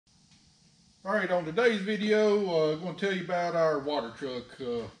All right, on today's video, I'm going to tell you about our water truck.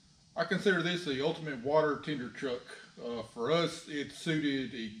 I consider this the ultimate water tender truck. For us, it's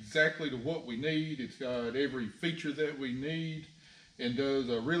suited exactly to what we need. It's got every feature that we need and does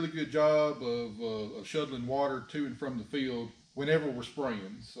a really good job of shuttling water to and from the field whenever we're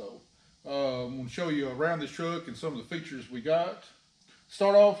spraying. So I'm going to show you around this truck and some of the features we got.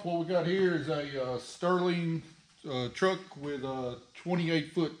 Start off, what we got here is a Sterling truck with a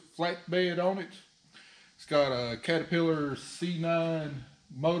 28-foot flatbed on it. It's got a Caterpillar C9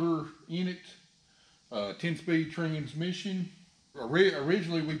 motor in it, 10-speed transmission.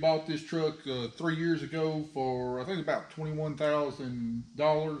 Originally, we bought this truck 3 years ago for, I think, about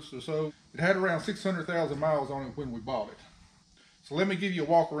 $21,000 or so. It had around 600,000 miles on it when we bought it. So let me give you a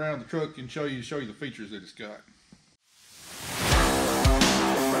walk around the truck and show you the features that it's got.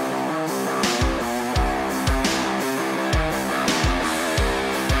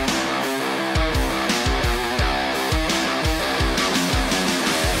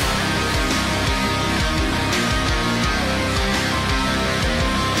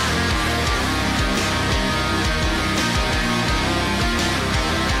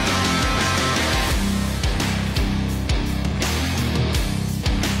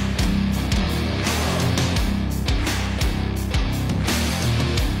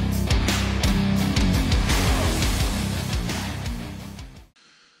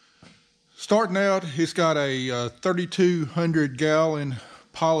 Starting out, it's got a 3,200 gallon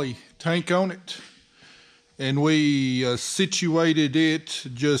poly tank on it, and we situated it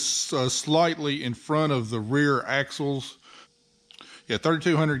just slightly in front of the rear axles. Yeah,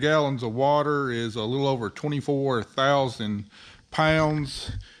 3,200 gallons of water is a little over 24,000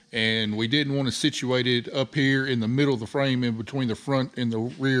 pounds, and we didn't want to situate it up here in the middle of the frame in between the front and the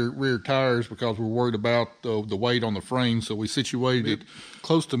rear tires because we're worried about the weight on the frame. So we situated it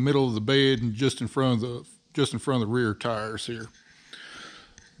close to the middle of the bed and just in front of the rear tires here.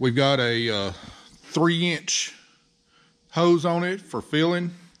 We've got a 3-inch hose on it for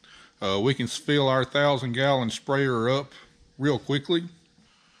filling. We can fill our 1,000-gallon sprayer up real quickly.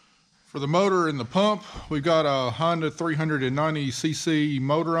 For the motor and the pump, we've got a Honda 390cc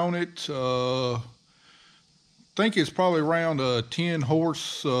motor on it. I think it's probably around a 10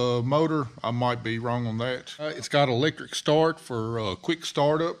 horse motor. I might be wrong on that. It's got electric start for quick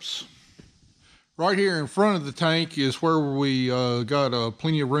startups. Right here in front of the tank is where we got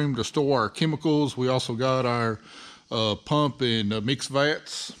plenty of room to store our chemicals. We also got our pump and mix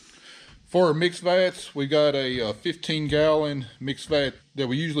vats. For our mix vats, we got a 15-gallon mix vat that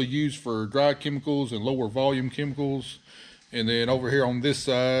we usually use for dry chemicals and lower volume chemicals. And then over here on this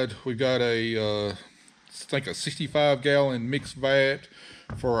side, we've got I think a 65-gallon mix vat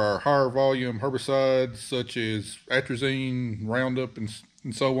for our higher volume herbicides such as atrazine, Roundup, and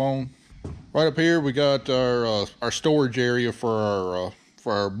so on. Right up here, we got our storage area for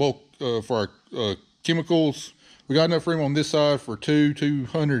our bulk for our chemicals. We got enough room on this side for two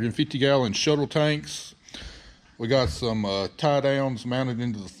 250-gallon shuttle tanks. We got some tie downs mounted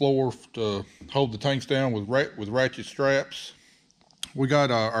into the floor to hold the tanks down with ratchet straps. We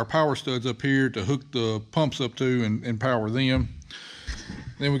got our power studs up here to hook the pumps up to and power them.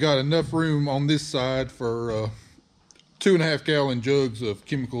 Then we got enough room on this side for 2.5-gallon jugs of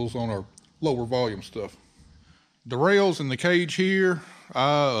chemicals on our lower volume stuff. The rails and the cage here,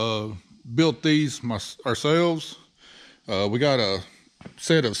 I built these ourselves. We got a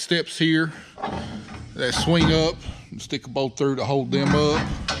set of steps here that swing up and stick a bolt through to hold them up.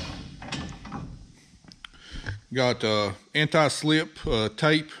 Got anti-slip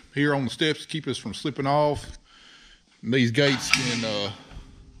tape here on the steps to keep us from slipping off. And these gates can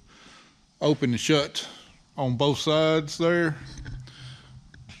open and shut on both sides there.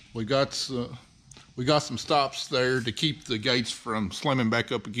 We got some stops there to keep the gates from slamming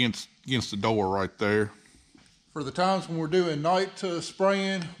back up against the door right there. For the times when we're doing night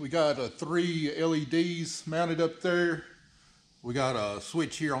spraying, we got 3 LEDs mounted up there. We got a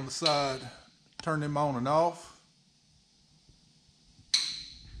switch here on the side, turn them on and off.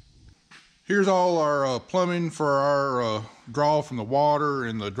 Here's all our plumbing for our draw from the water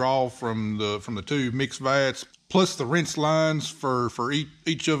and the draw from the 2 mixed vats, plus the rinse lines for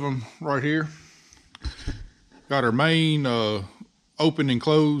each of them right here. Got our main open and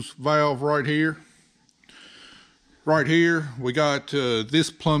close valve right here. Right here, we got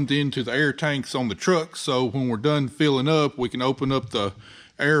this plumbed into the air tanks on the truck, so when we're done filling up, we can open up the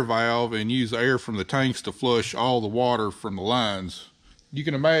air valve and use the air from the tanks to flush all the water from the lines. You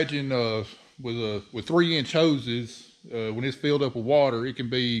can imagine with 3-inch hoses, when it's filled up with water, it can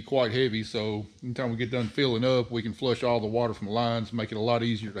be quite heavy, so anytime we get done filling up, we can flush all the water from the lines, make it a lot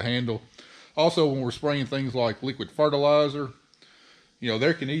easier to handle. Also, when we're spraying things like liquid fertilizer,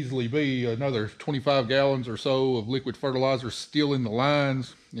 there can easily be another 25 gallons or so of liquid fertilizer still in the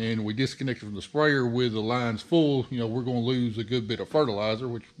lines, and we disconnect from the sprayer with the lines full, we're going to lose a good bit of fertilizer,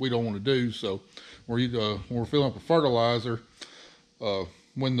 which we don't want to do. So when we're filling up with fertilizer,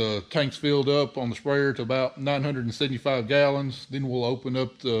 when the tank's filled up on the sprayer to about 975 gallons, then we'll open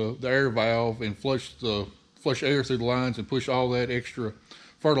up the air valve and flush air through the lines and push all that extra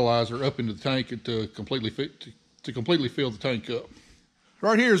fertilizer up into the tank to completely fill the tank up.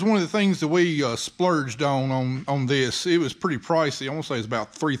 Right here is one of the things that we splurged on this. It was pretty pricey. I want to say it's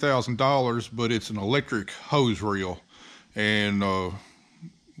about $3,000, but it's an electric hose reel. And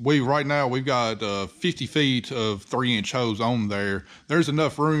right now we've got 50 feet of 3-inch hose on there. There's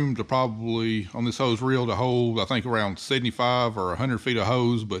enough room to probably, on this hose reel, to hold, I think, around 75 or 100 feet of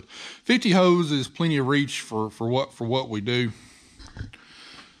hose. But 50 hose is plenty of reach for what we do.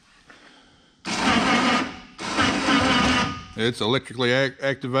 It's electrically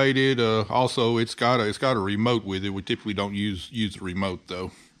activated. Also, it's got a remote with it. We typically don't use the remote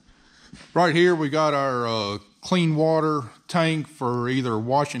though. Right here we got our clean water tank for either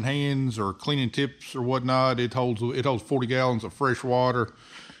washing hands or cleaning tips or whatnot. It holds 40 gallons of fresh water.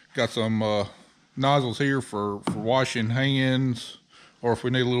 Got some nozzles here for washing hands, or if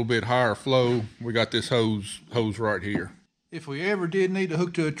we need a little bit higher flow, we got this hose right here. If we ever did need to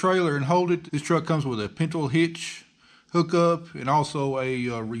hook to a trailer and hold it, this truck comes with a pintle hitch hookup and also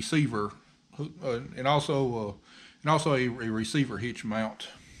a receiver, and also a receiver hitch mount.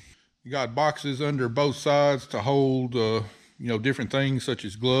 You got boxes under both sides to hold, different things such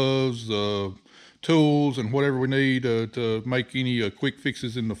as gloves, tools, and whatever we need to make any quick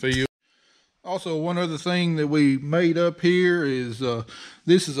fixes in the field. Also, one other thing that we made up here is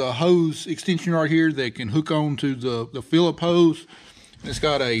this is a hose extension right here that can hook on to the fill-up hose. It's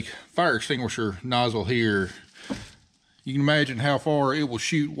got a fire extinguisher nozzle here. You can imagine how far it will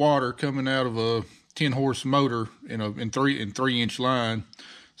shoot water coming out of a 10-horse motor in 3-inch line.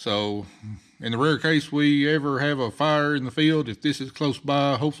 So, in the rare case we ever have a fire in the field, if this is close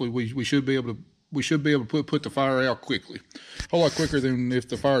by, hopefully we should be able to put the fire out quickly, a whole lot quicker than if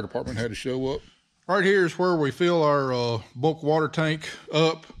the fire department had to show up. Right here is where we fill our bulk water tank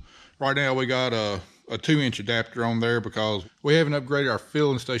up. Right now we got a 2-inch adapter on there because we haven't upgraded our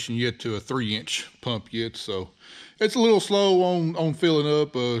filling station yet to a 3-inch pump yet, so it's a little slow on filling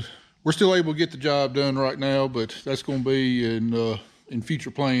up. We're still able to get the job done right now, but that's going to be in future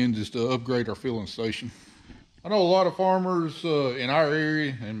plans, is to upgrade our filling station. I know a lot of farmers in our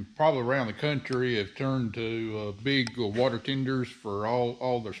area and probably around the country have turned to big water tenders for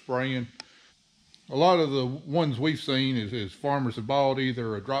all their spraying. A lot of the ones we've seen is farmers have bought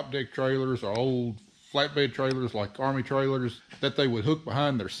either drop deck trailers or old flatbed trailers like Army trailers that they would hook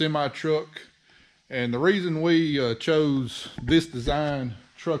behind their semi truck. And the reason we chose this design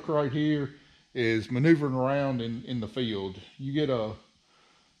truck right here is maneuvering around in the field. You get a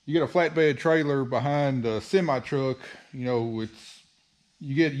flatbed trailer behind a semi truck, you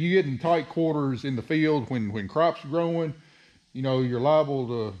get in tight quarters in the field when crops are growing. You're liable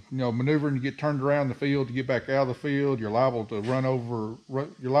to maneuver and get turned around the field to get back out of the field. You're liable to run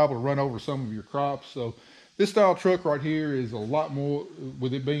over some of your crops. So this style truck right here is a lot more,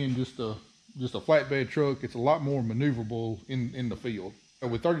 with it being just a flatbed truck, it's a lot more maneuverable in the field.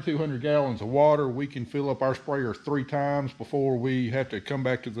 With 3,200 gallons of water, we can fill up our sprayer 3 times before we have to come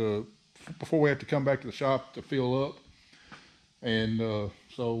back to the shop to fill up. And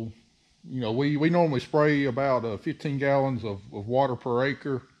so, we normally spray about 15 gallons of water per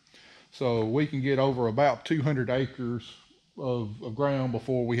acre. So we can get over about 200 acres of ground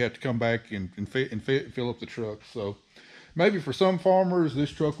before we have to come back and fill up the truck. So maybe for some farmers,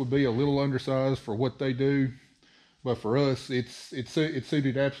 this truck would be a little undersized for what they do. But for us, it's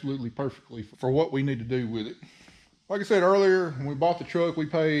suited absolutely perfectly for what we need to do with it. Like I said earlier, when we bought the truck, we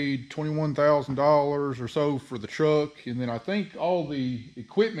paid $21,000 or so for the truck, and then I think all the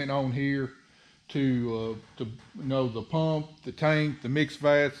equipment on here to the pump, the tank, the mix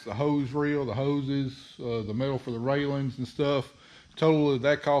vats, the hose reel, the hoses, the metal for the railings and stuff. Total of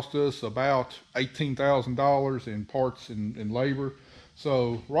that cost us about $18,000 in parts and labor.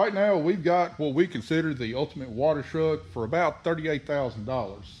 So right now we've got what we consider the ultimate water truck for about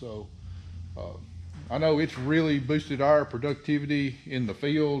 $38,000. So I know it's really boosted our productivity in the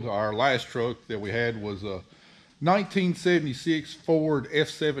field. Our last truck that we had was a 1976 Ford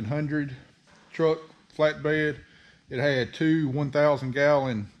F700 truck, flatbed. It had 2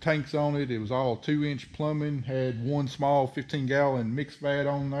 1,000-gallon tanks on it. It was all 2-inch plumbing, had one small 15-gallon mix vat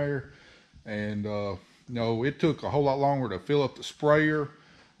on there. And it took a whole lot longer to fill up the sprayer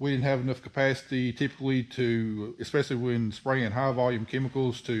We didn't have enough capacity typically to, especially when spraying high volume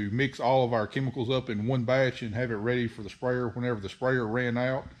chemicals, to mix all of our chemicals up in one batch and have it ready for the sprayer whenever the sprayer ran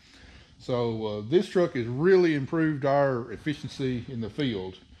out. So this truck has really improved our efficiency in the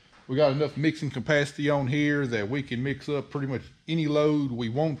field. We got enough mixing capacity on here that we can mix up pretty much any load we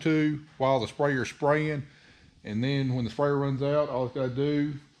want to while the sprayer's spraying. And then when the sprayer runs out, all it's got to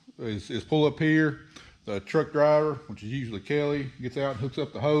do is pull up here. The truck driver, which is usually Kelly, gets out and hooks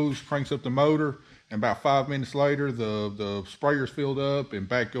up the hose, cranks up the motor, and about 5 minutes later, the sprayer's filled up and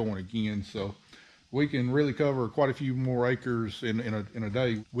back going again. So we can really cover quite a few more acres in a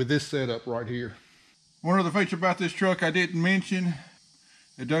day with this setup right here. One other feature about this truck I didn't mention,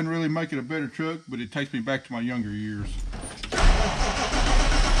 it doesn't really make it a better truck, but it takes me back to my younger years.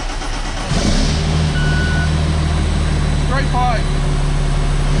 Great pipe.